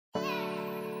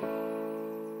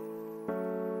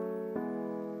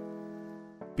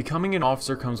Becoming an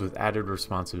officer comes with added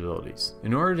responsibilities.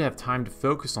 In order to have time to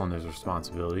focus on those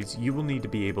responsibilities, you will need to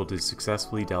be able to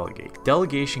successfully delegate.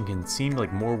 Delegation can seem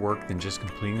like more work than just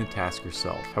completing the task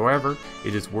yourself. However,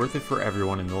 it is worth it for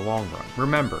everyone in the long run.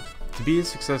 Remember, to be a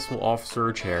successful officer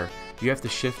or chair, you have to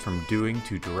shift from doing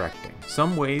to directing.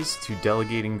 Some ways to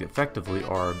delegating effectively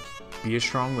are: be a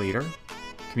strong leader,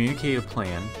 communicate a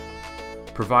plan,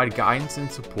 provide guidance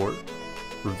and support,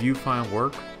 review final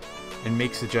work, and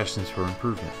make suggestions for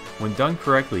improvement. When done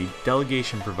correctly,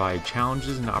 delegation provided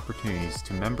challenges and opportunities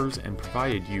to members and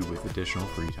provided you with additional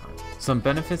free time. Some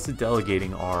benefits of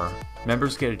delegating are: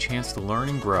 members get a chance to learn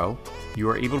and grow, you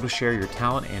are able to share your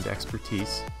talent and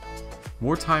expertise,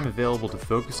 more time available to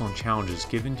focus on challenges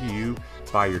given to you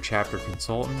by your chapter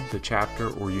consultant, the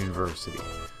chapter, or university.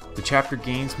 The chapter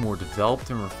gains more developed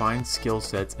and refined skill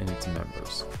sets in its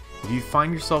members. If you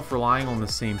find yourself relying on the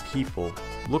same people,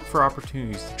 look for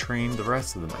opportunities to train the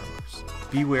rest of the members.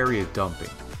 Be wary of dumping.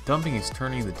 Dumping is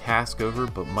turning the task over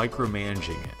but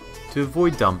micromanaging it. To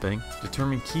avoid dumping,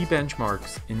 determine key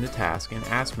benchmarks in the task and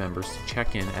ask members to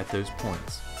check in at those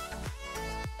points.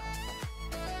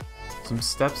 Some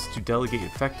steps to delegate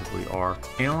effectively are: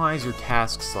 analyze your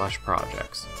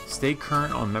tasks/projects, stay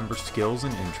current on member skills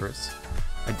and interests,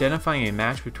 identifying a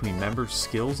match between members'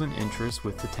 skills and interests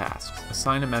with the tasks,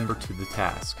 assign a member to the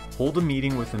task, hold a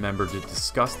meeting with the member to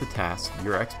discuss the task,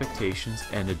 your expectations,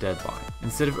 and a deadline.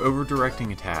 Instead of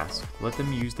over-directing a task, let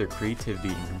them use their creativity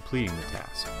in completing the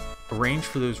task. Arrange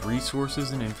for those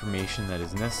resources and information that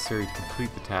is necessary to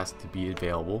complete the task to be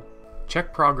available.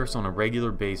 Check progress on a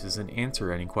regular basis and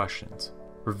answer any questions.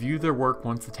 Review their work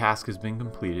once the task has been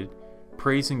completed.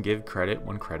 Praise and give credit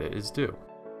when credit is due.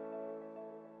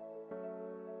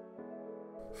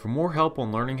 For more help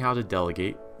on learning how to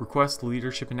delegate, request the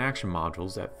Leadership in Action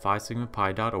modules at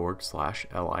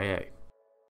phi-sigma-pi.org/LIA.